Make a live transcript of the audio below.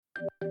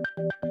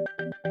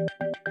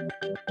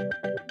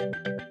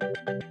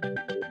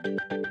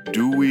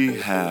Do we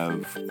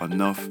have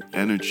enough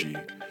energy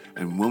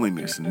and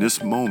willingness in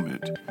this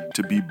moment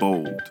to be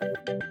bold?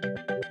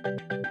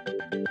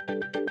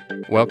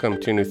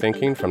 Welcome to New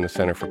Thinking from the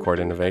Center for Court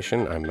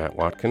Innovation. I'm Matt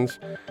Watkins.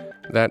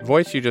 That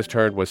voice you just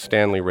heard was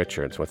Stanley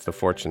Richards with the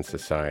Fortune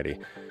Society.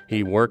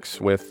 He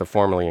works with the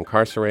formerly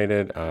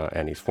incarcerated,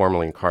 and he's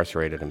formerly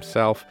incarcerated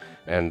himself.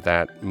 And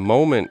that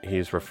moment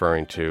he's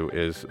referring to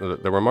is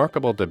the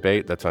remarkable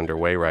debate that's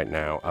underway right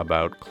now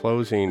about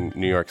closing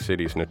New York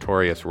City's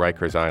notorious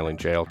Rikers Island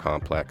jail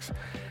complex.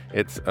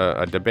 It's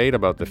a debate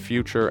about the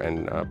future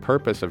and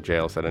purpose of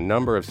jails that a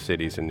number of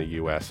cities in the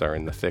U.S. are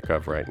in the thick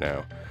of right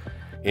now.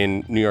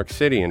 In New York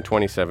City in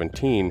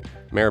 2017,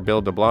 Mayor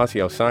Bill de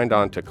Blasio signed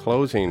on to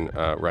closing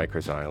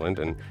Rikers Island,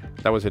 and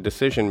that was a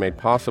decision made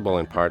possible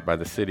in part by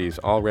the city's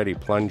already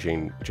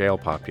plunging jail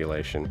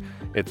population.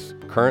 It's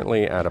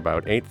currently at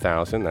about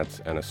 8,000, that's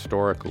an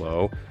historic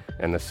low,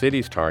 and the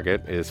city's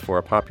target is for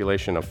a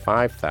population of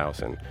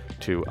 5,000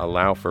 to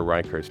allow for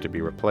Rikers to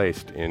be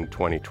replaced in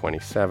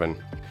 2027.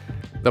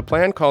 The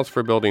plan calls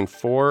for building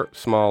 4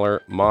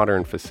 smaller,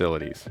 modern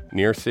facilities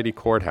near city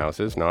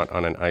courthouses, not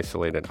on an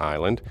isolated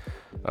island.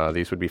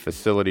 These would be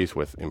facilities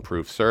with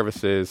improved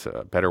services,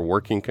 better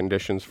working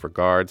conditions for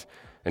guards,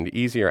 and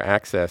easier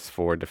access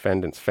for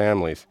defendants'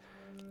 families.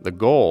 The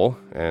goal,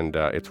 and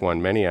it's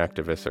one many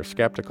activists are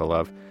skeptical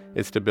of,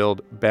 is to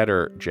build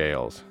better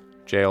jails.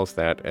 Jails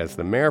that, as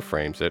the mayor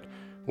frames it,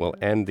 will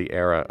end the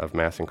era of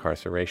mass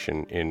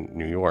incarceration in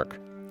New York.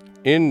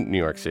 In New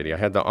York City, I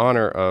had the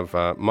honor of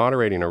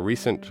moderating a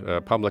recent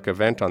public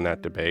event on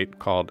that debate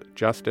called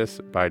Justice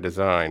by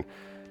Design.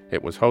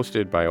 It was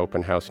hosted by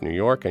Open House New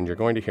York, and you're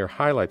going to hear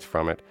highlights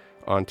from it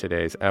on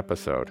today's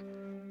episode.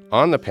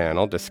 On the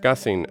panel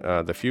discussing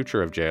the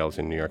future of jails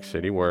in New York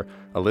City were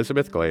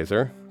Elizabeth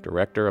Glazer,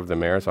 director of the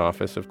Mayor's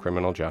Office of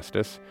Criminal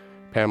Justice,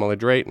 Pamela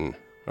Drayton,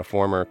 a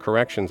former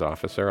corrections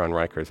officer on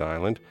Rikers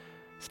Island,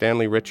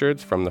 Stanley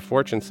Richards from the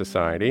Fortune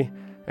Society,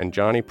 and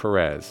Johnny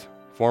Perez,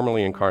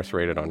 formerly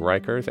incarcerated on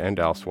Rikers and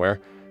elsewhere,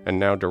 and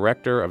now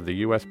director of the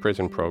U.S.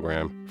 Prison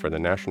Program for the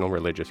National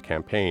Religious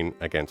Campaign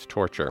Against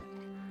Torture.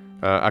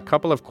 A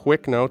couple of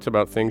quick notes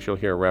about things you'll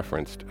hear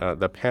referenced.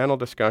 The panel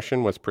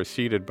discussion was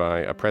preceded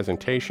by a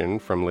presentation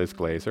from Liz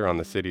Glazer on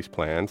the city's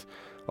plans,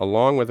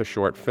 along with a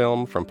short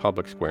film from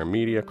Public Square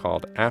Media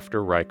called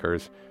After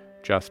Rikers,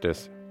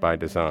 Justice by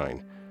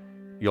Design.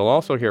 You'll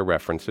also hear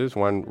references,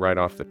 one right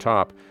off the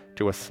top,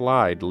 to a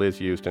slide Liz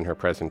used in her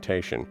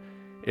presentation.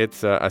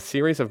 It's a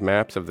series of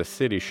maps of the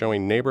city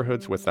showing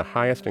neighborhoods with the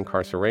highest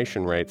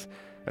incarceration rates,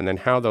 and then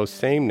how those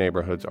same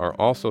neighborhoods are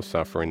also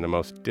suffering the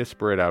most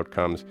disparate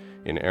outcomes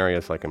in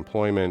areas like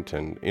employment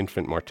and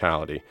infant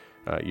mortality.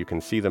 You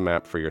can see the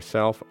map for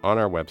yourself on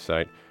our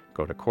website.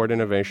 Go to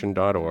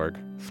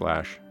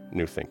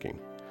courtinnovation.org/newthinking.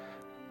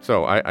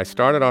 So I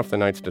started off the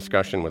night's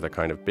discussion with a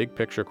kind of big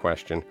picture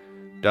question.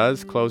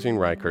 Does closing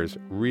Rikers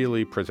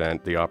really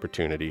present the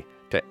opportunity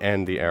to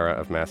end the era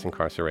of mass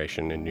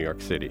incarceration in New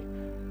York City?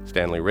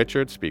 Stanley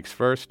Richards speaks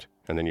first,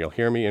 and then you'll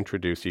hear me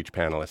introduce each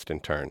panelist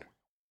in turn.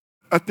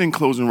 I think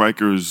closing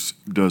Rikers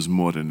does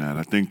more than that.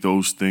 I think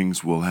those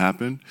things will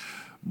happen,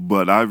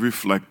 but I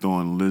reflect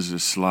on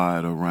Liz's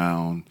slide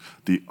around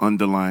the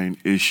underlying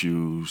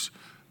issues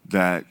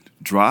that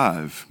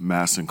drive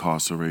mass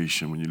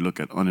incarceration. When you look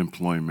at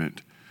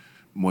unemployment,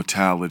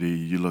 mortality,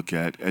 you look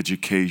at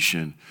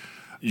education,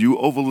 you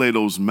overlay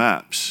those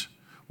maps.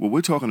 What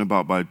we're talking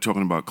about by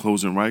talking about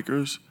closing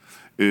Rikers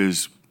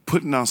is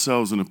putting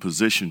ourselves in a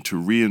position to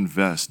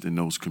reinvest in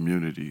those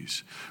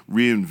communities,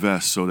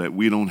 reinvest so that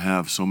we don't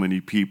have so many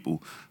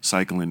people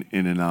cycling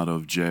in and out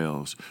of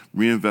jails,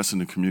 reinvest in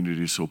the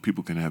community so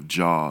people can have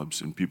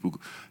jobs and people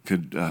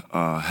could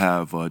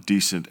have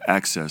decent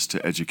access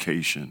to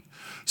education.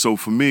 So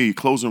for me,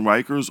 closing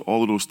Rikers,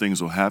 all of those things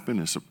will happen.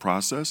 It's a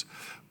process.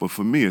 But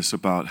for me, it's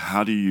about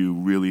how do you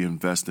really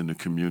invest in the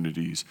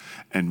communities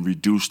and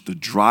reduce the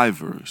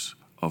drivers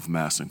of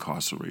mass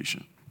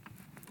incarceration.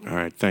 All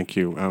right, thank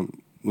you.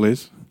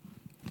 Liz?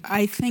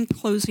 I think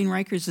closing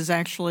Rikers is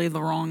actually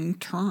the wrong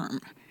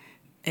term.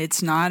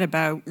 It's not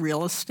about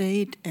real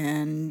estate,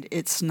 and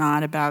it's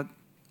not about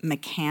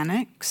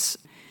mechanics.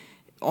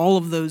 All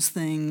of those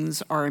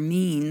things are a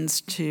means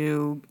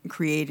to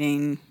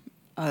creating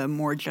a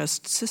more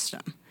just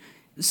system.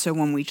 So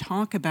when we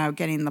talk about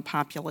getting the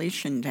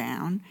population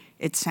down,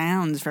 it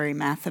sounds very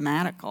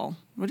mathematical,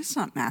 but it's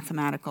not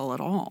mathematical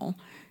at all,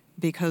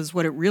 because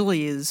what it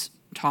really is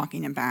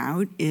talking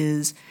about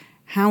is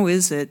how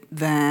is it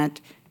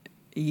that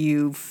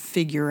you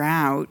figure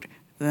out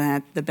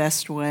that the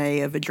best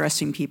way of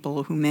addressing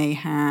people who may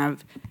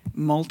have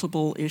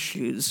multiple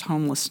issues,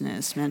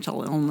 homelessness,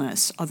 mental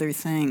illness, other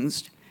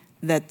things,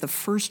 that the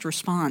first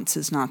response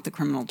is not the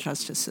criminal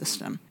justice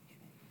system?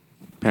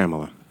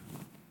 Pamela.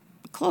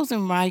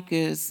 Closing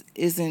Rikers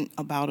isn't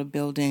about a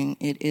building,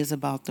 it is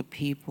about the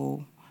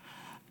people.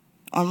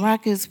 On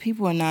Rikers,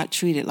 people are not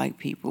treated like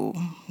people.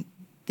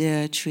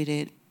 They're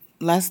treated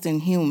less than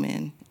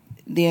human.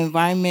 The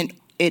environment,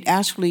 it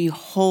actually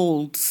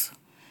holds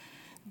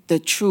the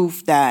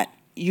truth that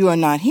you are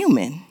not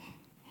human.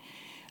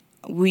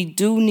 We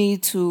do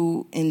need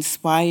to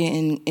inspire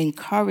and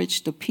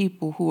encourage the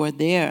people who are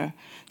there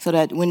so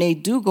that when they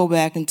do go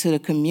back into the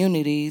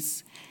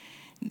communities,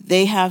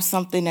 they have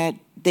something that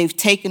they've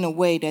taken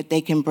away that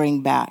they can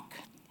bring back.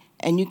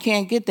 And you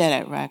can't get that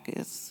at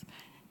Rikers.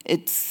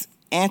 It's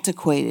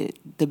antiquated.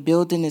 The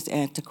building is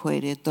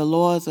antiquated. The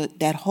laws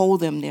that hold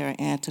them there are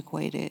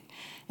antiquated.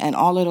 And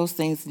all of those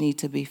things need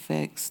to be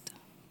fixed.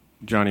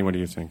 Johnny, what do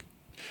you think?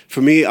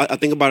 For me, I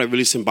think about it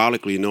really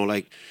symbolically,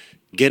 like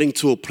getting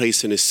to a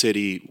place in a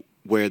city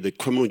where the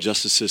criminal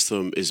justice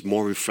system is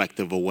more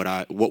reflective of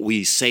what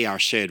we say our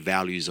shared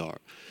values are.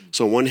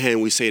 So on one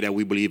hand, we say that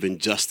we believe in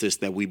justice,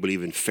 that we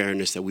believe in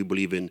fairness, that we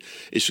believe in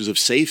issues of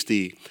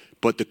safety,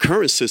 but the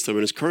current system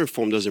in its current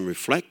form doesn't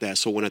reflect that.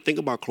 So when I think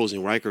about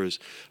closing Rikers,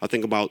 I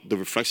think about the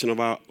reflection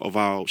of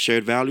our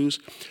shared values,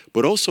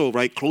 but also,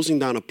 right, closing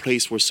down a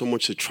place where so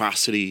much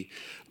atrocity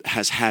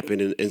has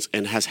happened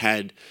and has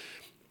had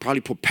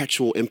probably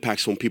perpetual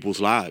impacts on people's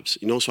lives.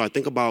 So I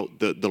think about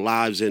the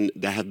lives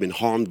that have been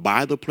harmed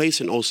by the place,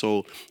 and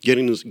also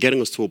getting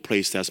us to a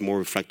place that's more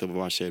reflective of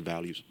our shared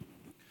values.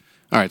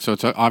 All right, so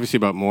it's obviously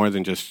about more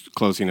than just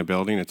closing a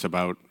building. It's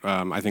about,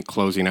 I think,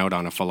 closing out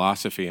on a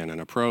philosophy and an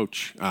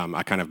approach,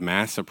 a kind of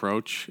mass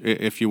approach,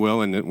 if you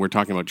will. And we're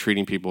talking about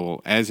treating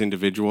people as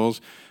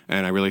individuals.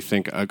 And I really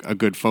think a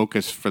good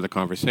focus for the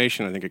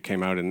conversation, I think it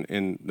came out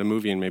in the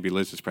movie and maybe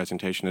Liz's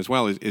presentation as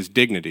well, is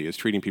dignity, is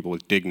treating people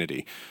with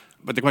dignity.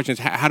 But the question is,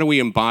 how do we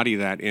embody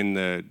that in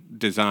the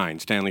design?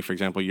 Stanley, for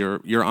example,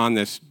 you're on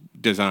this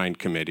design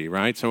committee,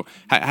 right? So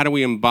how do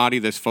we embody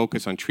this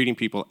focus on treating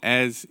people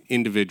as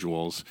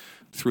individuals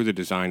through the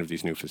design of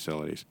these new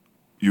facilities?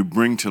 You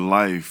bring to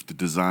life the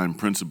design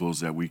principles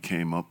that we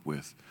came up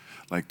with.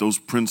 Like, those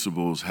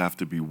principles have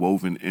to be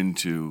woven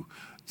into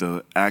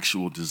the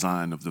actual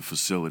design of the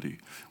facility.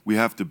 We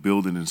have to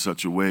build it in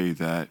such a way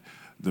that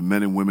the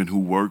men and women who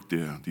work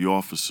there, the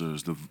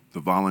officers, the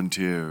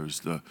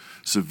volunteers, the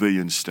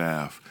civilian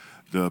staff,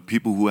 the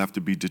people who have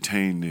to be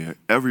detained there,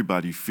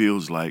 everybody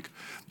feels like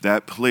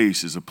that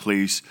place is a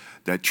place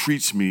that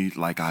treats me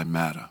like I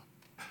matter.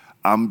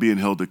 I'm being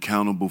held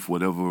accountable for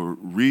whatever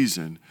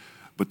reason,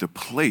 but the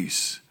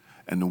place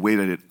and the way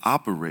that it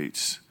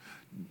operates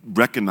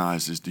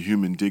recognizes the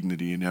human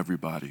dignity in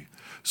everybody.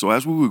 So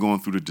as we were going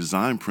through the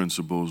design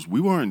principles,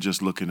 we weren't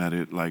just looking at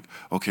it like,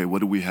 okay,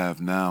 what do we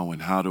have now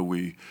and how do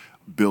we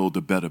build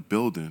a better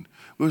building?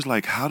 It was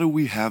like, how do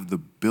we have the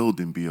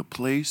building be a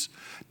place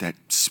that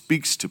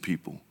speaks to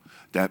people,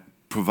 that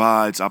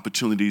provides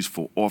opportunities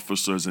for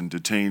officers and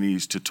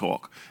detainees to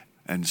talk?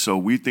 And so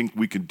we think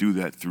we can do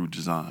that through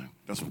design.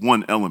 That's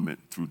one element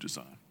through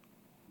design.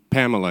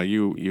 Pamela,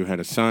 you had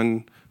a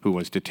son who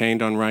was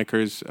detained on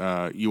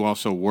Rikers. You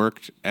also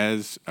worked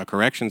as a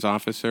corrections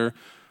officer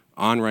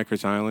on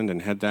Rikers Island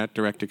and had that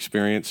direct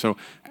experience. So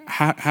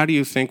how do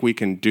you think we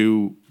can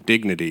do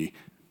dignity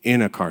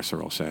in a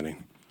carceral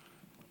setting?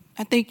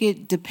 I think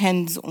it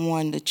depends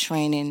on the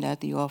training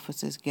that the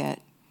officers get.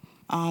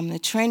 The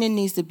training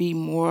needs to be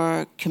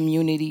more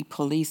community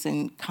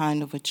policing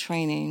kind of a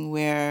training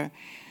where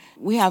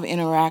we have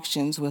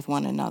interactions with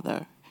one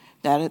another,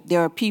 that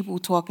there are people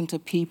talking to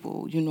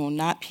people,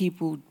 not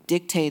people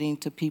dictating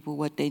to people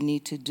what they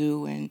need to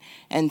do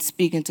and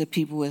speaking to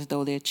people as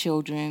though they're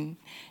children.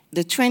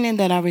 The training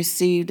that I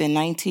received in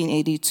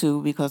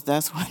 1982, because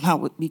that's when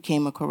I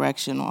became a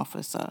correction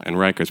officer. And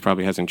Rikers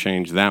probably hasn't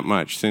changed that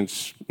much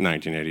since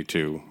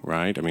 1982,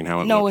 right? I mean,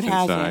 how it No, looks it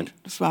inside. hasn't.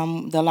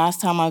 From the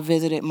last time I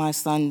visited my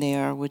son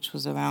there, which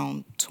was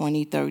around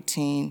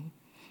 2013,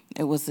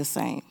 it was the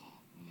same.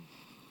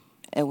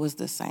 It was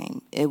the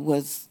same. It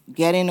was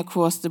getting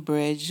across the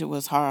bridge. It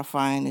was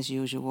horrifying as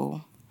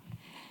usual.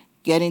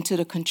 Getting to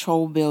the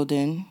control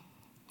building.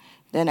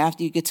 Then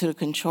after you get to the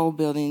control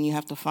building, you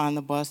have to find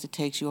the bus that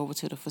takes you over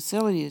to the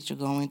facility that you're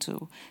going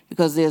to,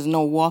 because there's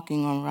no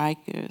walking on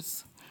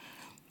Rikers.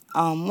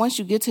 Once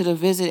you get to the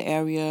visit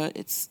area,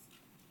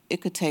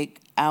 it could take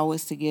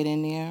hours to get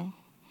in there.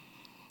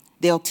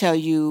 They'll tell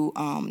you,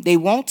 they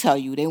won't tell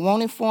you, they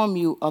won't inform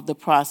you of the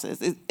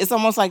process. It's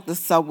almost like the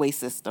subway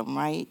system,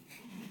 right?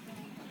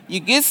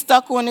 You get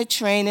stuck on the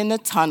train in the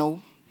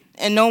tunnel,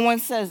 and no one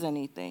says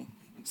anything.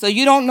 So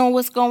you don't know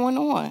what's going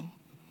on.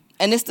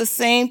 And it's the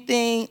same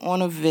thing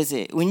on a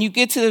visit. When you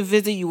get to the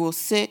visit, you will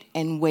sit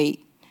and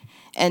wait,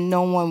 and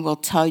no one will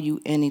tell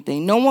you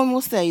anything. No one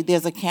will say,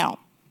 there's a count.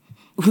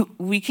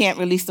 We can't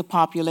release the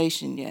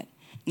population yet.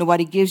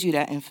 Nobody gives you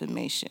that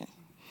information.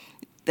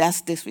 That's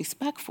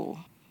disrespectful.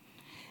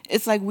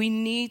 It's like we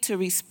need to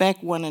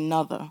respect one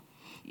another.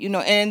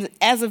 And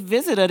as a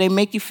visitor, they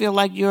make you feel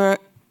like you're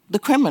the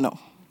criminal.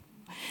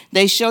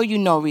 They show you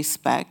no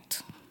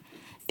respect.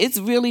 It's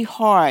really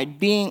hard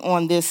being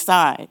on this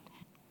side,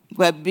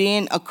 but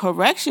being a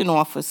correction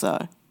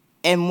officer,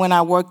 and when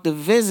I worked the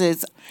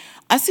visits,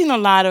 I've seen a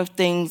lot of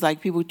things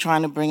like people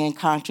trying to bring in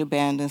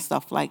contraband and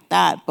stuff like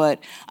that, but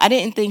I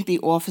didn't think the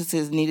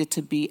officers needed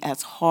to be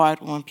as hard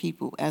on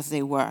people as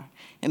they were.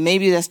 And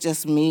maybe that's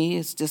just me,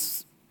 it's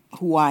just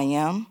who I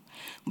am.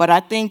 But I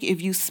think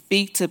if you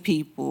speak to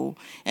people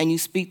and you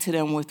speak to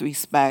them with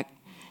respect,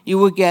 you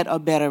will get a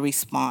better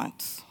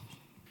response.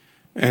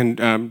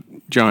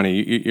 And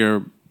Johnny,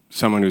 you're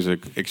someone who's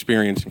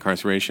experienced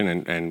incarceration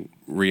and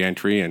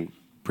reentry, and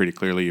pretty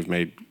clearly you've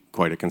made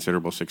quite a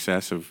considerable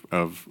success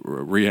of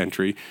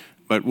reentry.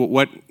 But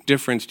what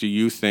difference do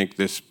you think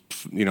this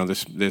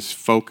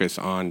focus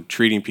on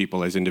treating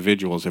people as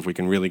individuals, if we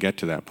can really get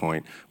to that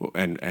point,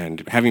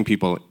 and having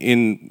people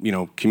in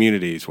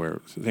communities where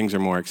things are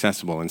more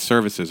accessible and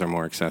services are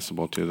more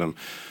accessible to them,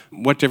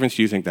 what difference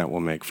do you think that will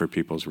make for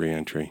people's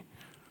reentry?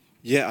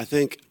 Yeah, I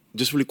think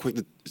just really quick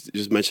to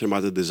just mention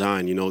about the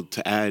design.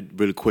 To add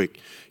really quick,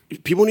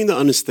 people need to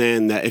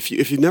understand that if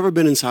you've never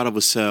been inside of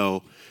a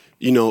cell,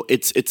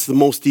 it's the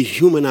most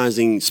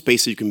dehumanizing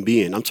space that you can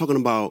be in. I'm talking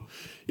about.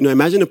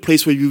 Imagine a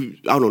place where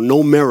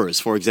no mirrors,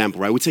 for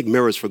example, right? We take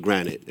mirrors for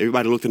granted.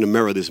 Everybody looked in the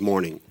mirror this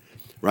morning,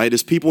 right?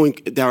 There's people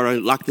that are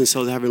locked in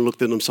cells that haven't looked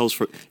at themselves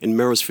in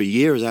mirrors for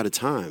years at a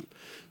time.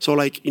 So,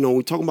 when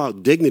we talk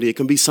about dignity, it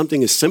can be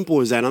something as simple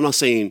as that. I'm not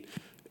saying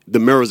the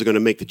mirrors are going to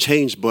make the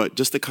change, but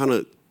just to kind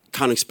of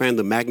expand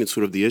the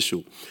magnitude of the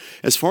issue.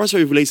 As far as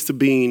it relates to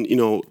being,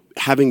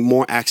 having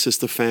more access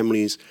to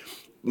families,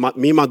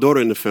 me and my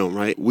daughter in the film,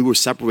 right? We were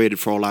separated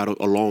for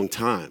a long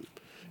time.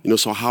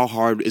 So how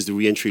hard is the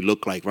reentry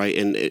look like, right?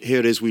 And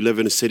here it is, we live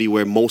in a city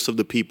where most of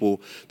the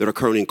people that are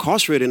currently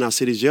incarcerated in our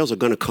city's jails are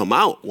going to come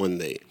out one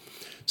day.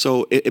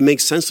 So it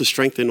makes sense to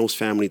strengthen those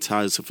family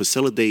ties, to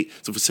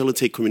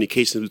facilitate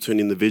communication between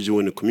the individual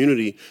and the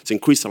community, to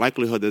increase the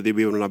likelihood that they'll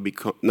be able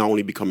to not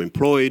only become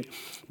employed,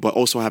 but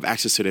also have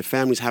access to their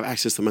families, have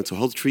access to mental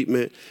health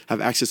treatment,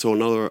 have access to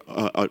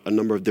a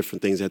number of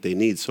different things that they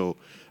need. So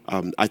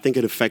I think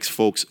it affects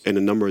folks in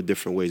a number of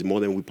different ways, more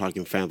than we probably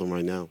can fathom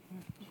right now.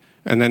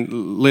 And then,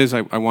 Liz,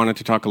 I wanted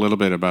to talk a little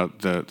bit about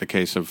the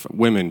case of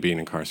women being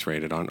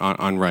incarcerated on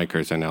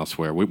Rikers and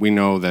elsewhere. We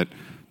know that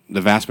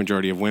the vast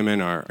majority of women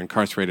are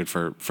incarcerated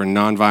for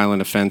nonviolent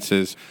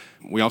offenses.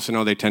 We also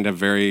know they tend to have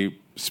very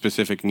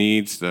specific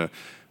needs.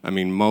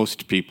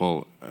 Most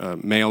people,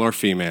 male or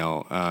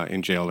female,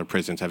 in jail or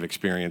prisons have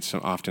experienced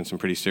often some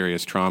pretty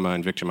serious trauma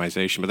and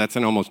victimization, but that's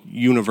an almost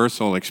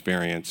universal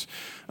experience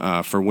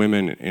for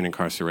women in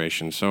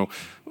incarceration. So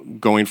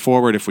going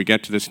forward, if we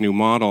get to this new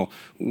model,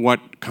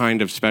 what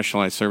kind of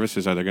specialized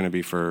services are there going to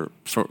be for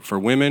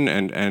women,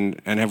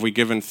 and have we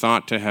given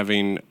thought to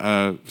having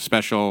a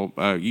special,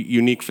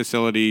 unique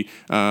facility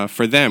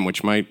for them,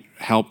 which might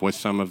help with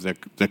some of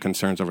the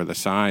concerns over the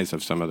size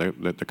of some of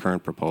the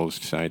current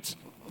proposed sites?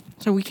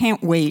 So we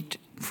can't wait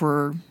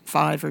for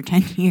 5 or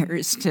 10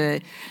 years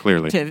to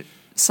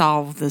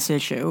solve this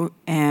issue,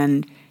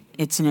 and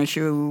it's an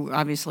issue,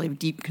 obviously, of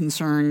deep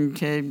concern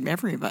to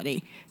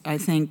everybody. I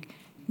think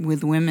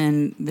with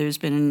women, there's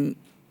been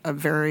a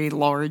very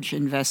large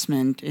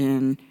investment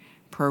in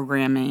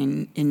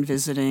programming, in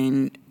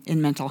visiting,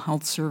 in mental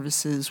health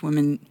services.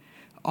 Women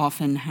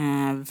often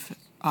have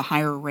a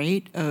higher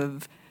rate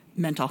of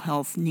mental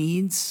health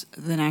needs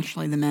than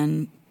actually the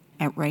men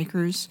at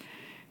Rikers.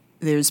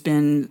 There's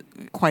been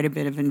quite a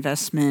bit of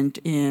investment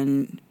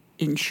in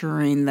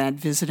ensuring that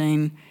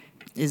visiting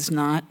is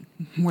not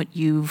what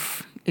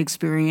you've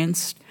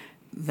experienced,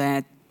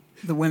 that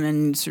the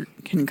women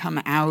can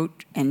come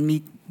out and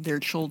meet their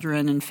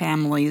children and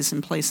families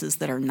in places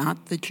that are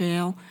not the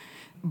jail.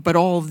 But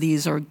all of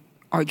these are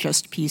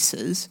just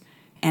pieces.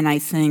 And I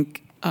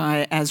think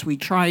as we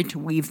try to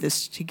weave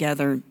this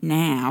together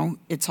now,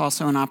 it's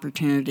also an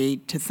opportunity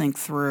to think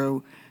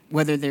through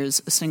whether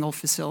there's a single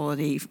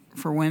facility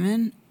for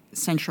women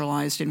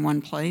centralized in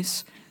one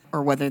place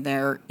or whether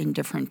they're in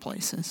different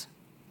places.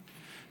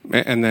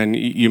 And then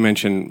you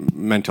mentioned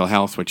mental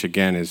health, which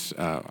again is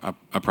a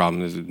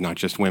problem. This is not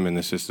just women,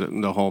 this is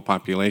the whole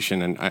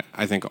population. And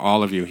I think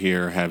all of you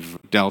here have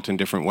dealt in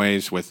different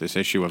ways with this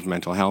issue of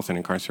mental health and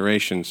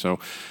incarceration. So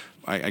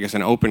I guess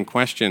an open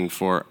question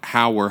for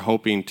how we're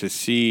hoping to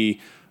see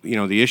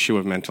the issue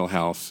of mental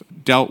health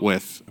dealt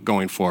with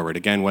going forward.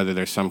 Again, whether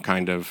there's some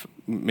kind of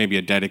maybe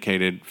a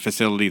dedicated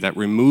facility that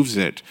removes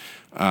it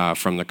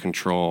from the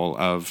control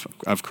of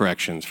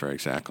corrections, for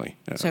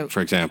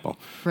example.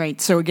 Right.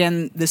 So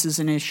again, this is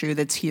an issue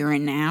that's here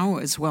and now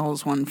as well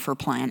as one for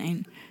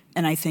planning.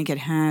 And I think it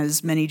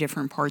has many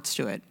different parts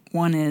to it.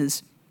 One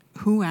is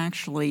who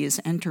actually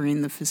is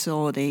entering the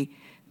facility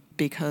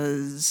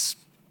because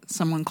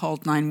someone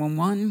called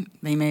 911,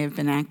 they may have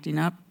been acting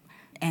up,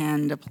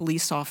 and a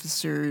police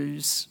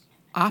officer's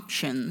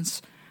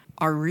options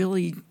are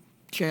really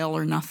jail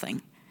or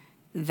nothing.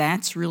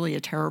 That's really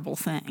a terrible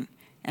thing.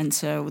 And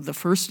so the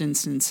first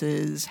instance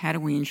is how do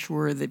we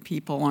ensure that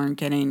people aren't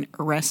getting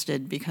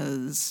arrested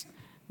because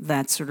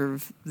that's sort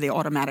of the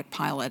automatic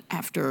pilot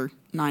after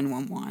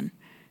 911.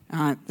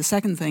 The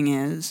second thing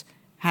is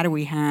how do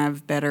we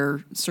have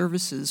better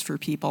services for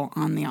people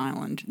on the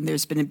island? And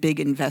there's been a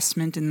big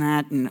investment in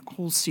that and a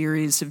whole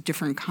series of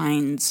different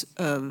kinds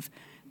of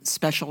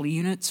special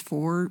units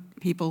for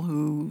people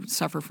who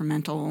suffer from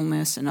mental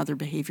illness and other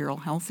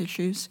behavioral health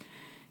issues.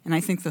 And I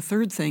think the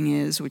third thing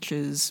is, which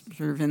is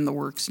sort of in the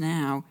works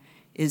now,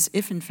 is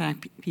if in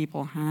fact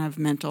people have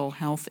mental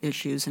health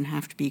issues and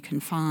have to be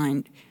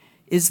confined,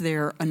 is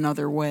there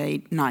another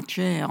way, not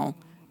jail,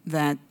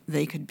 that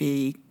they could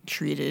be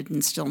treated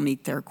and still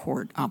meet their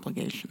court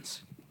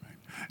obligations?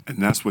 And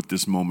that's what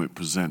this moment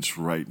presents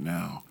right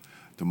now,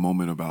 the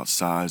moment about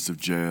size of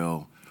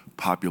jail,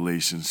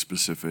 population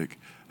specific.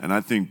 And I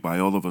think by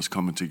all of us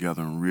coming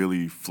together and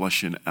really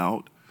flushing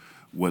out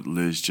what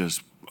Liz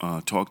just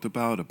talked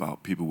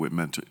about people with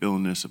mental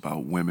illness,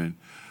 about women,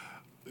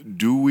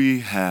 do we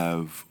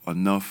have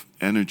enough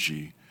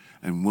energy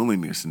and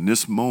willingness in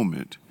this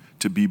moment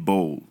to be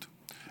bold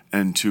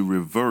and to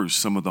reverse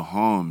some of the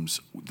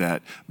harms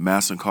that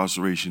mass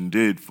incarceration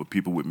did for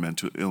people with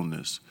mental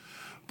illness?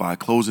 By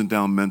closing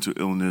down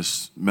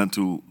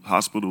mental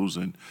hospitals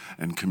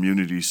and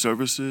community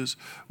services,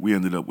 we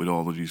ended up with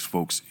all of these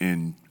folks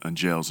in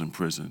jails and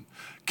prison.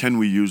 Can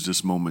we use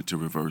this moment to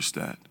reverse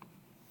that?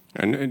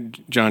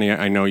 And Johnny,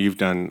 I know you've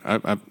done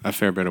a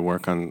fair bit of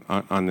work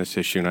on this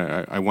issue,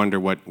 and I wonder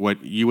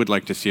what you would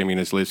like to see. I mean,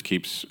 as Liz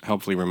keeps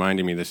helpfully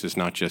reminding me, this is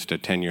not just a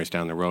 10 years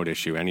down the road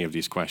issue, any of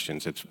these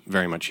questions. It's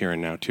very much here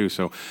and now, too.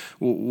 So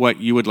what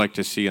you would like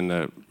to see in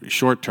the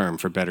short term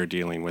for better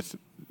dealing with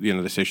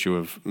this issue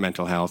of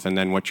mental health, and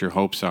then what your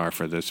hopes are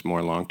for this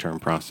more long-term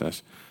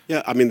process?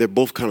 Yeah, I mean, they're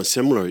both kind of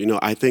similar.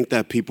 I think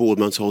that people with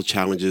mental health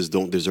challenges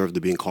don't deserve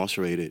to be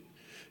incarcerated.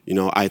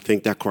 I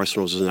think that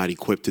Carson Rose is not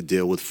equipped to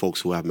deal with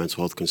folks who have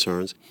mental health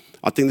concerns.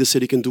 I think the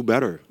city can do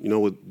better,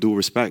 with due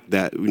respect,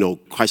 that,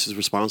 crisis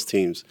response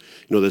teams,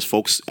 there's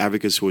folks,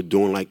 advocates who are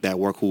doing like that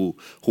work who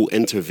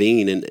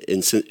intervene in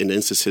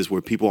instances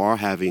where people are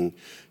having,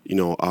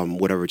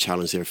 whatever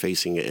challenge they're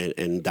facing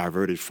and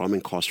diverted from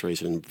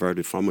incarceration and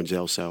diverted from a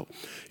jail cell.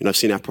 I've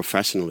seen that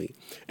professionally.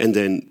 And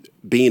then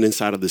being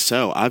inside of the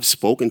cell, I've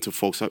spoken to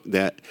folks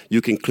that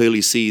you can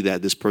clearly see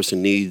that this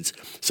person needs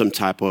some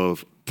type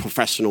of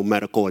professional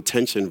medical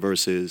attention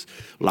versus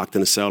locked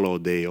in a cell all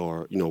day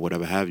or,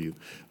 whatever have you.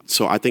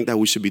 So I think that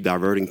we should be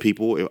diverting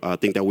people. I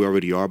think that we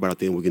already are, but I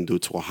think we can do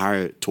it to a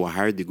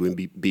higher degree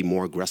and be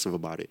more aggressive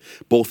about it,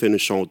 both in the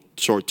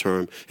short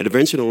term and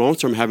eventually in the long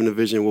term, having a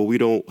vision where we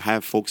don't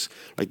have folks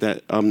like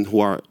that who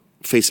are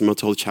facing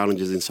mental health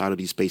challenges inside of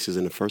these spaces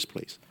in the first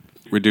place.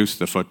 Reduce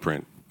the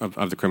footprint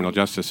of the criminal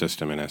justice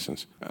system, in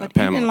essence. But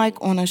Pamela. even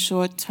like on a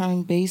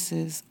short-term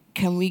basis,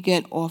 can we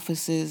get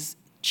officers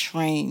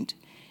trained,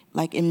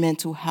 like in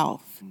mental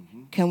health?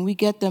 Mm-hmm. Can we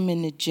get them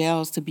in the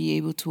jails to be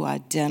able to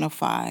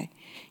identify,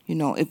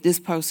 if this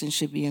person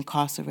should be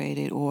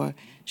incarcerated or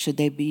should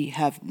they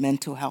have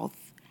mental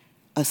health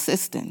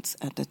assistance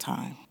at the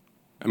time?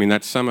 I mean,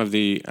 that's some of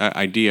the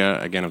idea,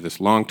 again, of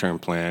this long-term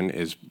plan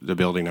is the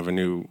building of a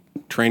new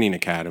training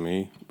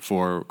academy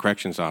for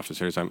corrections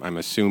officers. I'm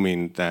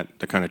assuming that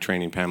the kind of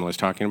training Pamela is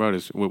talking about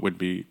would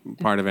be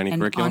part of any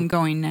curriculum?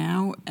 Ongoing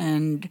now,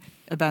 and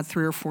about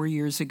 3 or 4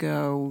 years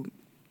ago,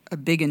 a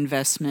big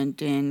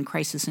investment in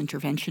crisis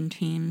intervention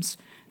teams,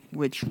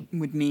 which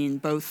would mean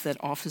both that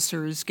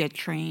officers get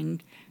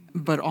trained,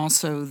 but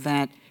also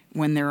that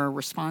when there are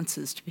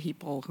responses to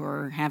people who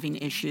are having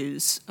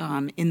issues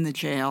in the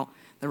jail,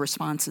 the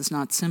response is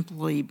not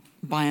simply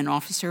by an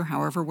officer,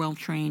 however well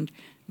trained,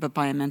 but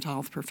by a mental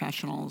health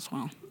professional as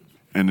well.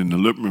 And in the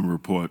Lippman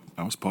report,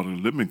 I was part of the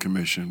Lippman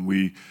Commission,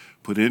 we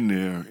put in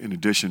there, in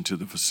addition to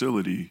the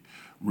facility,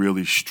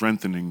 really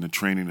strengthening the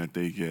training that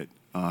they get.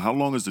 How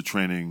long is the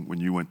training when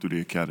you went through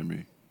the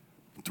academy?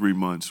 3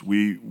 months.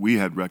 We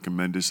had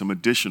recommended some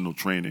additional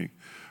training,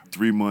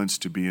 3 months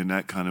to be in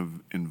that kind of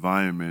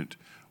environment,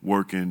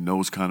 working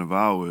those kind of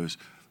hours.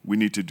 We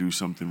need to do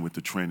something with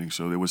the training.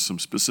 So there was some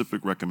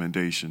specific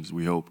recommendations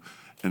we hope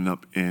end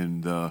up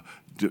in the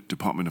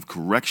Department of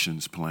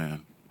Corrections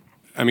plan.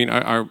 I mean,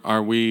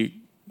 are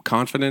we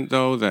confident,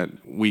 though, that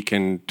we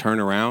can turn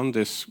around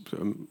this,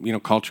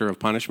 culture of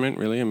punishment,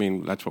 really? I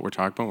mean, that's what we're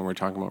talking about when we're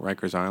talking about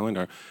Rikers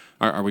Island.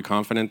 Are we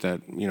confident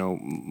that,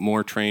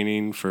 more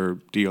training for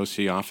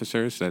DOC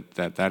officers,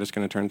 that is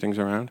going to turn things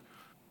around?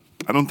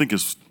 I don't think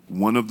it's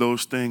one of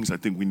those things. I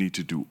think we need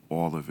to do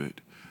all of it.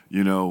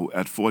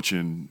 At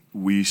Fortune,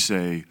 we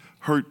say,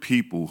 hurt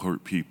people.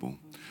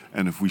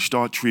 And if we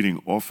start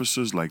treating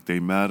officers like they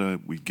matter,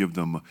 we give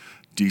them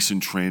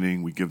decent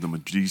training, we give them a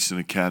decent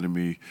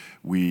academy,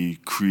 we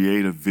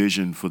create a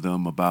vision for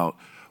them about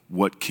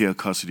what care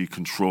custody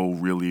control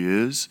really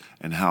is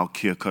and how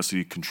care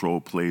custody control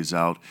plays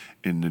out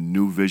in the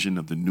new vision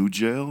of the new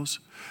jails,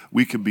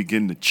 we can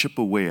begin to chip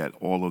away at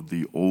all of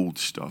the old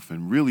stuff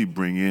and really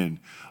bring in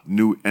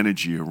new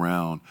energy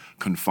around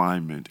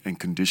confinement and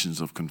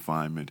conditions of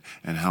confinement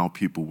and how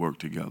people work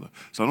together.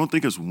 So I don't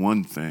think it's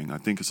one thing. I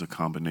think it's a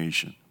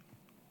combination.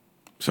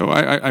 So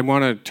I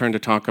want to turn to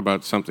talk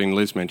about something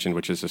Liz mentioned,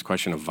 which is this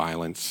question of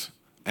violence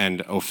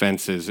and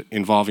offenses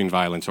involving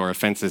violence or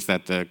offenses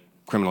that the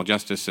criminal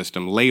justice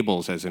system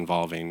labels as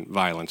involving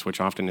violence, which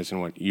often isn't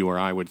what you or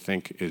I would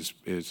think is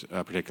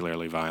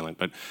particularly violent.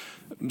 But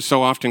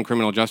so often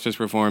criminal justice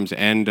reforms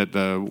end at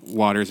the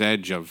water's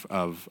edge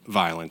of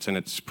violence, and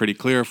it's pretty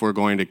clear if we're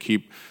going to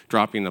keep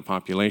dropping the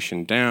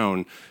population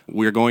down,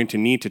 we're going to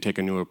need to take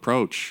a new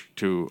approach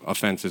to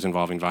offenses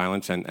involving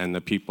violence and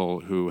the people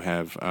who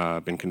have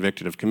been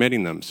convicted of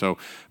committing them. So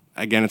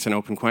again, it's an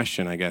open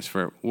question, I guess,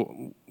 for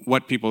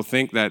what people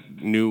think that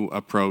new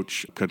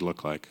approach could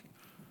look like.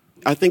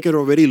 I think it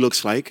already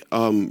looks like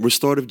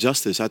restorative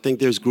justice. I think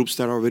there's groups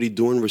that are already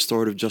doing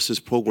restorative justice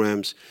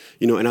programs,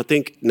 and I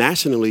think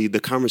nationally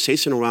the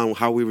conversation around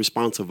how we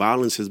respond to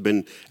violence has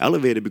been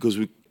elevated because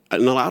in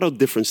a lot of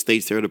different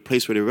states, they're at a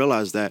place where they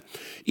realize that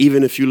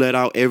even if you let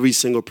out every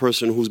single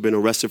person who's been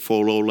arrested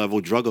for a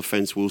low-level drug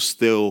offense, we'll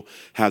still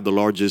have the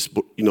largest,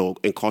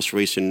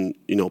 incarceration,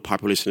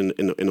 population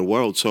in the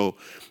world. So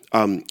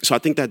I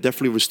think that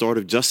definitely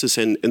restorative justice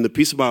and the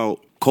piece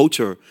about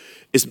culture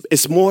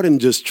it's more than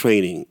just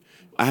training.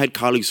 I had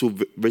colleagues who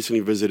recently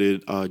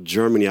visited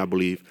Germany, I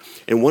believe,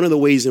 and one of the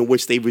ways in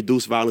which they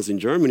reduce violence in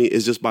Germany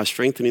is just by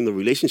strengthening the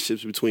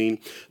relationships between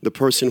the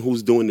person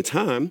who's doing the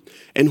time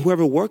and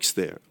whoever works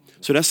there.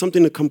 So that's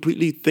something to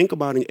completely think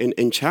about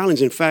and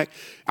challenge. In fact,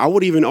 I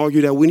would even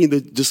argue that we need to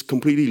just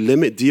completely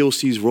limit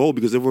DOC's role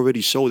because they've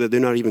already showed that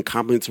they're not even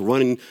competent to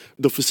running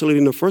the facility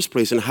in the first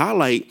place, and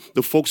highlight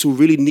the folks who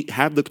really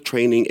have the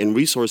training and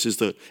resource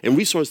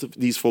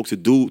these folks to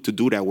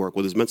do that work,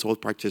 whether it's mental health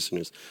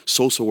practitioners,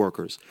 social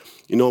workers.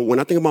 When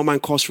I think about my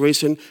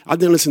incarceration, I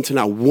didn't listen to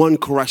not one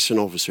correction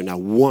officer, not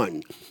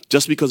one.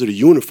 Just because of the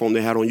uniform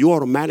they had on, you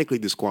automatically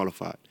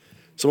disqualified.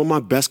 Some of my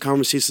best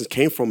conversations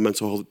came from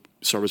mental health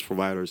service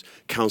providers,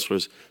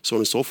 counselors, so on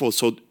and so forth.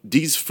 So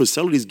these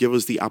facilities give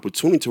us the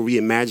opportunity to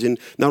reimagine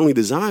not only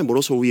design, but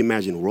also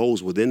reimagine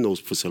roles within those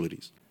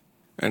facilities.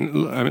 And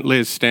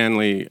Liz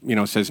Stanley,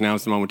 says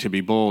now's the moment to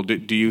be bold.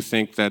 Do you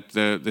think that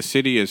the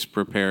city is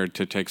prepared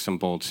to take some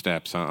bold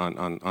steps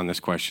on this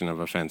question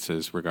of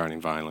offenses regarding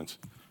violence?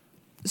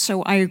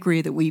 So I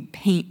agree that we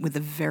paint with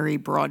a very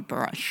broad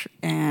brush,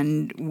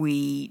 and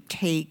we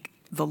take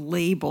the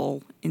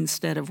label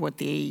instead of what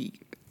the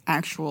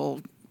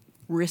actual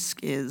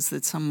risk is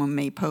that someone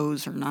may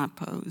pose or not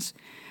pose.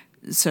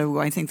 So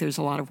I think there's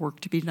a lot of work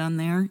to be done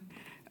there.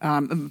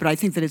 But I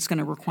think that it's going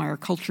to require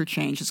culture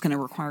change. It's going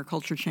to require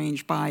culture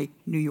change by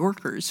New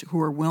Yorkers who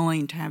are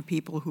willing to have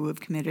people who have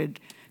committed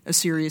a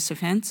serious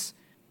offense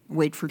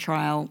wait for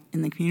trial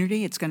in the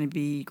community. It's going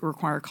to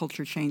require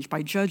culture change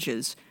by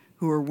judges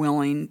who are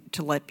willing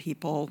to let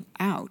people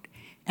out.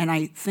 And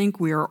I think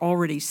we are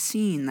already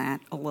seeing that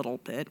a little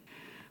bit.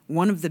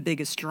 One of the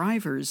biggest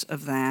drivers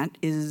of that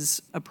is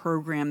a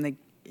program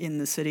in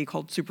the city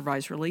called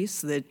Supervised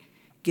Release that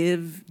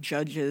give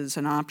judges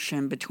an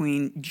option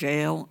between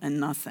jail and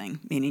nothing,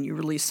 meaning you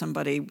release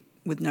somebody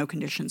with no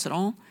conditions at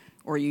all,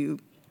 or you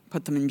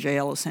put them in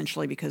jail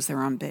essentially because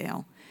they're on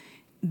bail.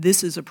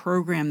 This is a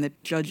program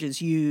that judges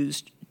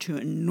used to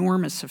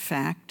enormous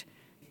effect.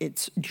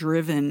 It's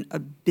driven a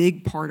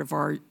big part of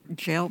our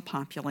jail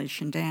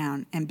population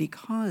down, and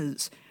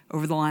because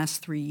over the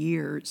last 3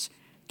 years,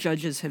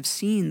 judges have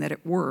seen that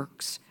it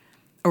works.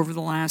 Over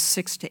the last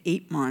 6 to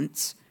 8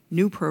 months,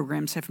 new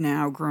programs have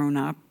now grown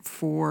up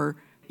for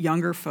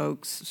younger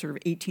folks, sort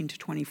of 18 to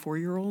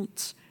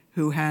 24-year-olds,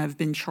 who have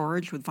been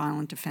charged with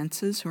violent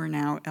offenses, who are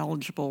now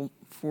eligible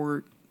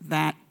for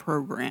that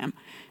program,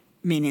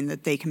 meaning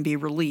that they can be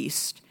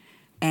released.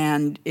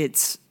 And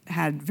it's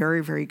had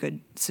very, very good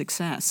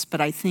success.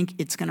 But I think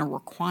it's going to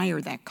require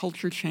that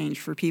culture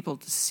change for people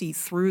to see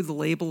through the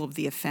label of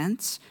the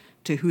offense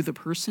to who the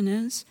person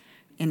is,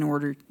 in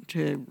order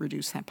to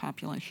reduce that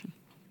population.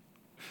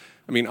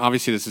 I mean,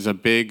 obviously this is a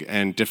big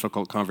and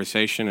difficult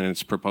conversation, and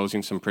it's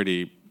proposing some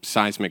pretty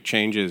seismic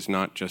changes,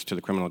 not just to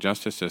the criminal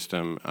justice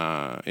system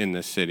in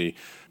this city.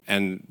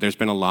 And there's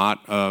been a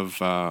lot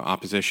of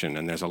opposition,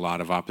 and there's a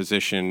lot of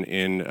opposition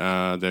in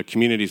the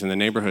communities and the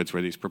neighborhoods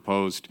where these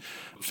proposed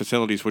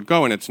facilities would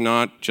go. And it's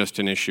not just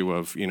an issue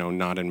of,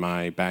 not in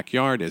my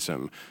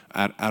backyardism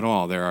at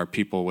all. There are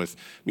people with,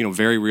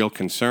 very real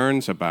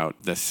concerns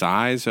about the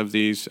size of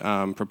these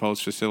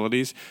proposed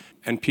facilities,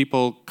 and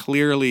people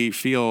clearly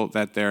feel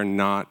that they're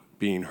not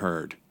being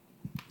heard.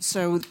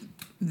 So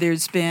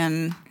there's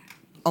been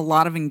a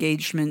lot of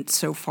engagement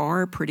so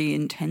far, pretty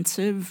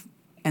intensive.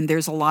 And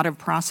there's a lot of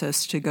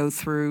process to go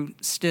through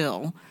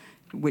still,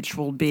 which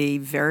will be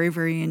very,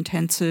 very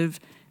intensive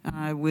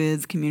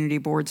with community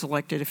boards,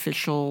 elected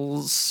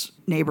officials,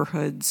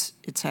 neighborhoods,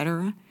 et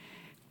cetera.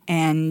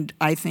 And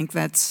I think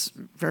that's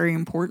very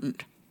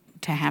important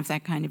to have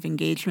that kind of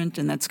engagement,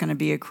 and that's going to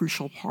be a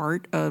crucial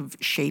part of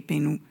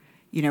shaping,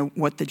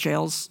 what the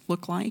jails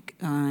look like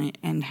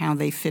and how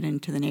they fit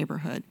into the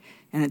neighborhood.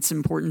 And it's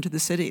important to the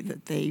city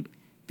that they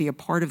be a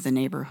part of the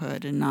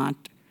neighborhood and not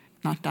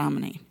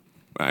dominate.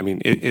 I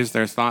mean, is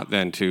there thought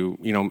then to,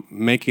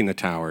 making the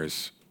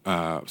towers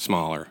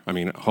smaller? I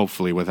mean,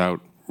 hopefully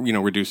without,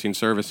 reducing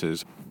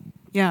services.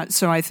 Yeah,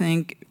 so I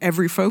think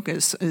every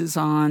focus is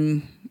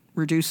on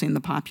reducing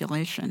the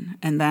population.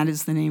 And that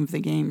is the name of the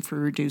game for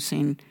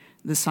reducing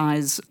the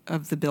size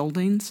of the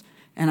buildings.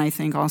 And I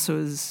think also,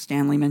 as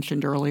Stanley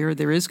mentioned earlier,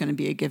 there is going to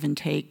be a give and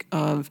take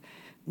of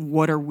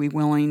what are we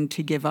willing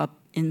to give up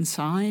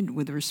inside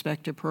with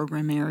respect to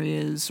program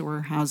areas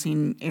or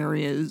housing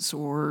areas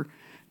or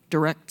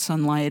direct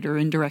sunlight or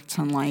indirect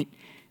sunlight.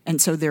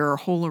 And so there are a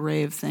whole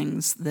array of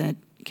things that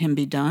can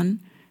be done,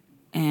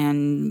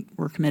 and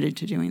we're committed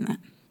to doing that.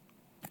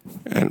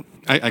 And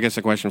I guess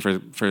a question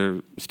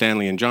for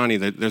Stanley and Johnny,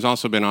 that there's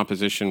also been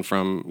opposition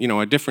from,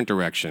 a different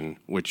direction,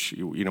 which,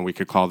 we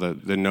could call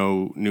the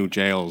no new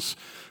jails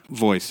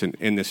voice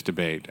in this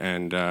debate.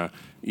 And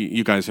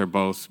you guys are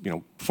both,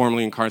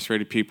 formerly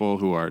incarcerated people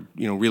who are,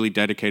 really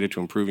dedicated to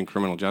improving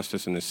criminal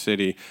justice in this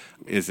city.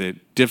 Is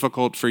it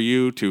difficult for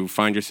you to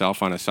find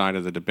yourself on a side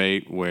of the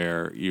debate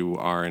where you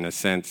are, in a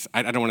sense,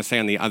 I don't want to say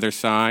on the other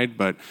side,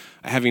 but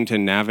having to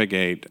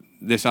navigate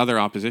this other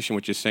opposition,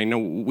 which is saying, no,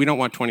 we don't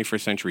want 21st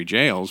century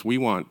jails, we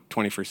want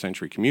 21st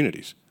century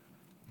communities?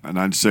 And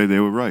I'd say they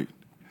were right.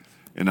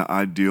 In an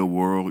ideal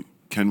world,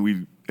 can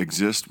we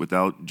exist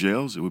without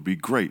jails? It would be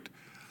great.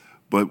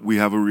 But we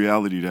have a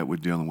reality that we're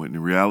dealing with. And the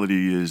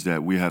reality is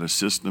that we had a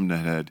system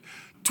that had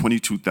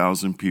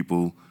 22,000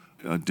 people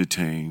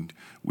detained.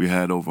 We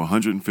had over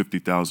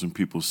 150,000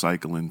 people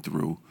cycling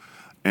through.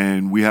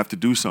 And we have to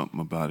do something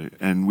about it.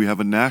 And we have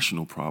a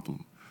national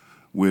problem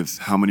with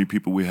how many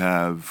people we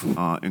have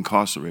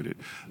incarcerated.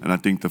 And I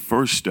think the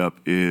first step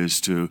is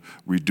to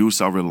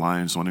reduce our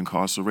reliance on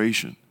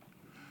incarceration.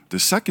 The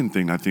second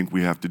thing I think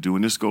we have to do,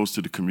 and this goes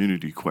to the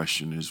community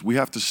question, is we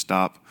have to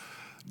stop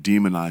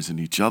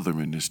demonizing each other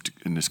in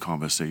this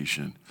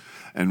conversation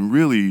and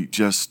really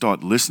just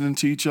start listening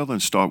to each other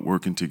and start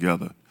working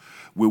together,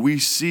 where we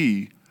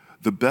see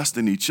the best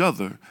in each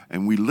other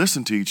and we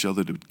listen to each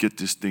other to get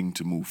this thing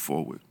to move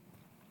forward.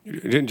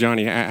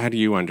 Johnny, how do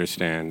you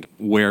understand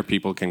where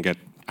people can get,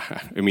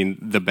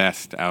 the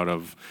best out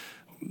of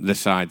the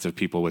sides of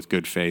people with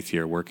good faith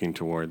here working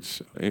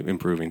towards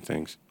improving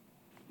things?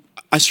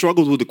 I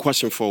struggled with the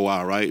question for a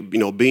while, right?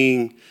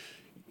 Being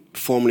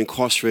formerly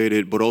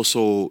incarcerated, but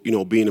also,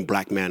 being a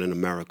black man in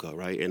America,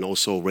 right? And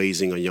also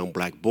raising a young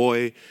black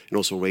boy and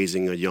also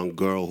raising a young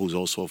girl who's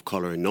also of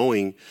color, and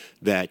knowing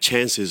that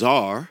chances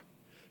are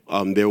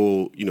they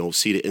will,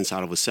 see the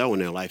inside of a cell in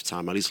their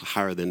lifetime, at least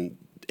higher than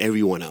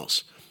everyone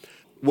else.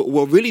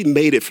 What really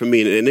made it for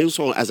me, and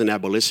also as an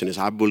abolitionist,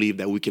 I believe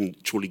that we can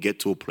truly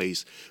get to a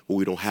place where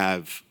we don't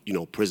have,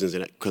 prisons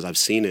in it, because I've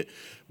seen it.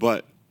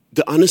 But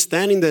the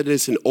understanding that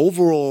there's an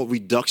overall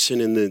reduction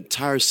in the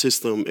entire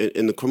system,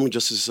 in the criminal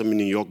justice system in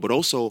New York, but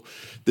also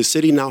the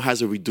city now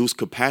has a reduced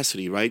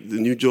capacity, right? The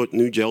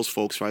new jails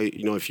folks, right?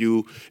 If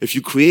you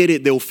create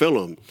it, they'll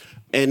fill them.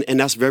 And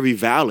that's very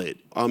valid,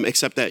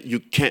 except that you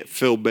can't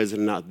fill beds that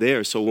are not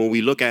there. So when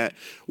we look at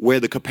where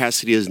the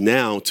capacity is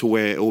now to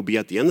where it will be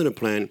at the end of the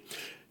plan,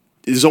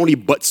 there's only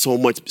but so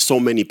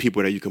many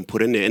people that you can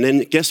put in there. And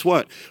then guess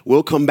what?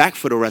 We'll come back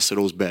for the rest of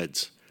those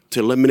beds to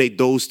eliminate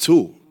those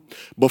too.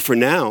 But for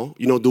now,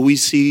 do we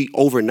see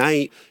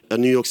overnight a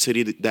New York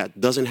City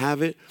that doesn't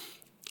have it?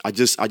 I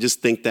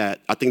think that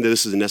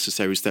this is a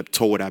necessary step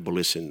toward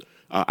abolition.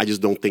 I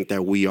just don't think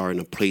that we are in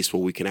a place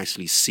where we can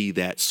actually see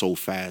that so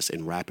fast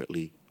and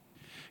rapidly.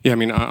 Yeah,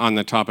 on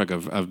the topic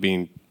of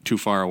being too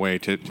far away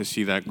to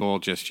see that goal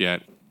just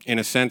yet, in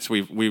a sense,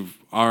 we've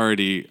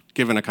already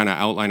given a kind of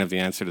outline of the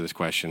answer to this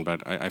question,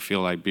 but I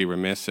feel I'd be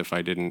remiss if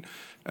I didn't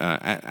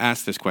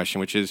ask this question,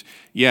 which is,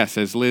 yes,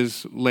 as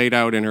Liz laid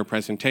out in her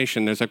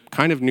presentation, there's a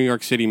kind of New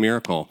York City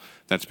miracle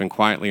that's been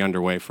quietly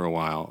underway for a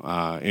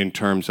while in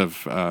terms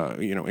of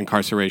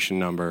incarceration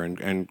number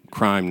and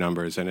crime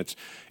numbers, and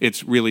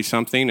it's really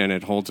something, and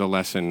it holds a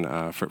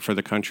lesson for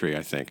the country,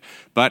 I think.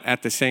 But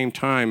at the same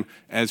time,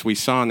 as we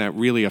saw in that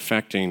really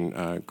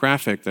affecting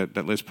graphic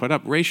that Liz put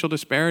up, racial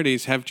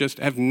disparities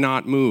have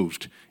not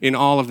moved in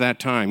all of that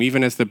time.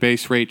 Even as the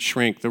base rates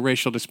shrink, the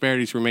racial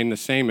disparities remain the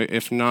same,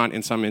 if not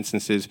in some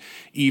instances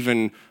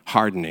even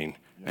hardening.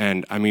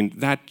 And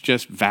that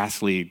just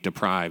vastly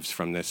deprives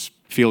from this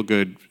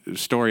feel-good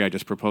story I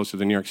just proposed to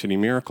the New York City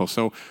miracle.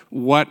 So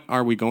what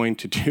are we going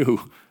to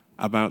do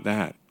about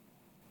that?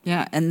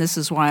 Yeah, and this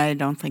is why I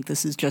don't think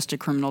this is just a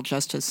criminal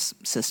justice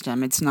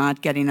system. It's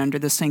not getting under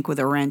the sink with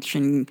a wrench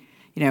and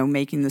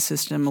making the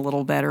system a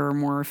little better or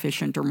more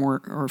efficient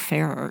or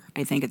fairer.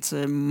 I think it's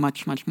a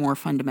much, much more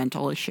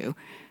fundamental issue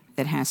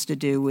that has to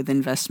do with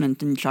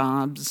investment in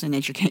jobs and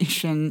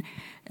education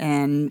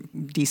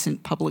and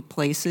decent public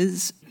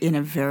places in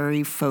a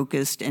very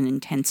focused and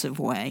intensive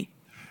way.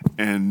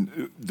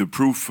 And the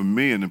proof for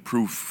me and the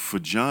proof for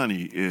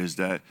Johnny is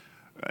that,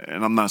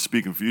 and I'm not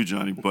speaking for you,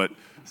 Johnny, but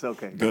it's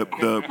okay.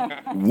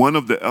 The one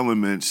of the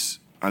elements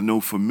I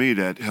know for me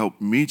that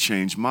helped me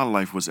change my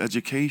life was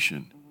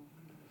education.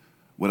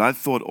 What I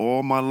thought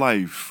all my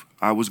life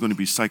I was going to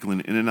be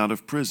cycling in and out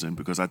of prison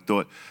because I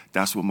thought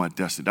that's what my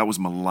destiny, that was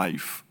my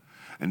life.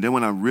 And then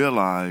when I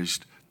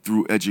realized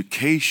through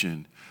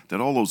education that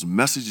all those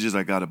messages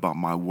I got about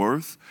my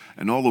worth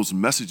and all those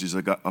messages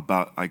I got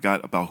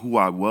about who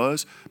I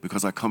was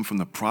because I come from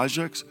the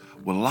projects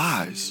were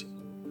lies.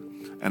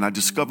 And I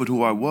discovered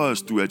who I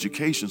was through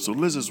education. So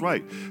Liz is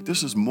right.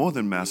 This is more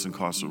than mass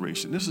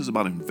incarceration. This is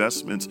about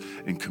investments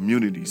in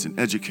communities and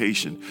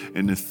education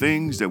and the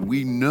things that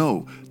we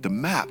know, the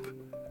map,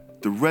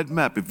 the red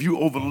map. If you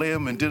overlay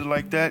them and did it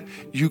like that,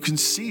 you can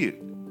see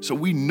it. So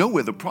we know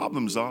where the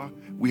problems are.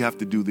 We have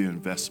to do the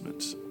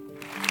investments.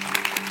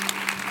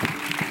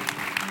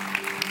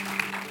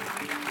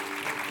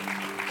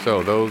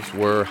 So those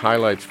were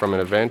highlights from an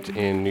event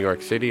in New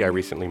York City I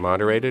recently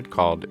moderated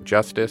called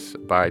Justice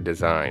by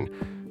Design,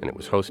 and it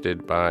was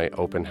hosted by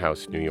Open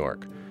House New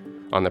York.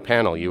 On the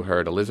panel, you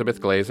heard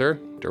Elizabeth Glazer,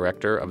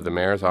 Director of the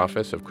Mayor's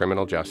Office of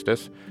Criminal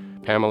Justice,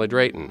 Pamela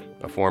Drayton,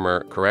 a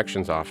former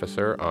corrections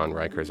officer on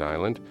Rikers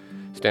Island,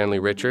 Stanley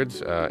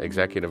Richards,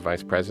 Executive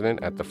Vice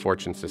President at the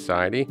Fortune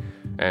Society,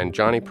 and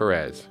Johnny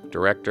Perez,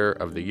 Director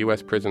of the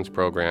U.S. Prisons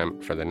Program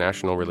for the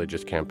National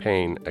Religious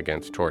Campaign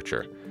Against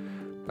Torture.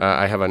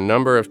 I have a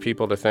number of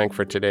people to thank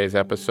for today's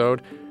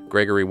episode: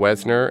 Gregory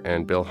Wesner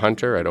and Bill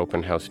Hunter at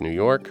Open House New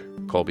York,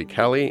 Colby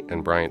Kelly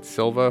and Bryant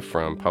Silva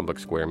from Public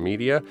Square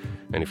Media.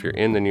 And if you're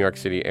in the New York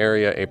City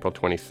area, April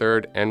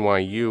 23rd,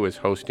 NYU is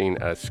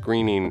hosting a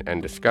screening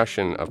and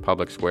discussion of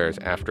Public Square's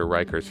After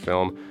Rikers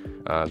film.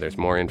 There's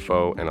more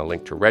info and a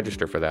link to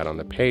register for that on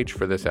the page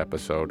for this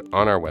episode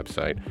on our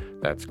website.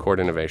 That's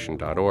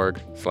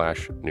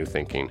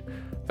courtinnovation.org/newthinking.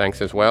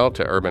 Thanks as well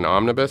to Urban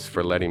Omnibus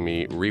for letting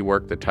me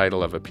rework the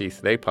title of a piece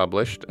they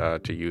published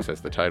to use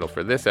as the title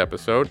for this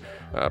episode.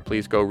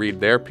 Please go read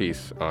their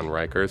piece on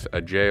Rikers,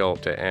 A Jail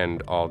to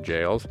End All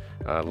Jails.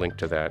 Link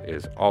to that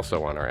is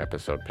also on our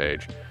episode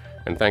page.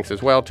 And thanks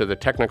as well to the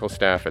technical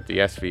staff at the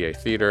SVA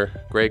Theater,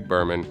 Greg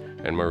Berman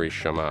and Maurice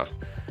Chama.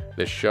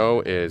 This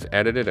show is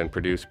edited and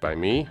produced by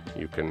me.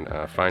 You can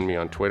find me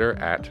on Twitter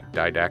at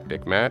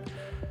DidacticMatt.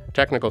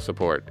 Technical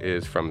support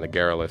is from the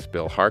garrulous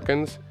Bill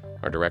Harkins.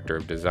 Our Director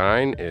of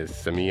Design is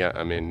Samia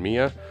Amin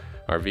Mia.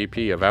 Our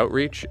VP of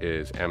Outreach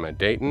is Emma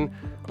Dayton.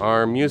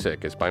 Our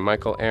music is by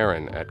Michael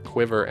Aaron at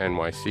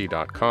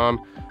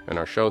quivernyc.com. And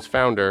our show's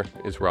founder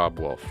is Rob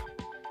Wolf.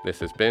 This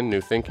has been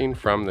New Thinking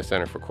from the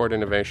Center for Court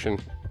Innovation.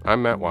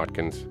 I'm Matt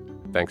Watkins.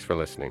 Thanks for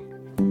listening.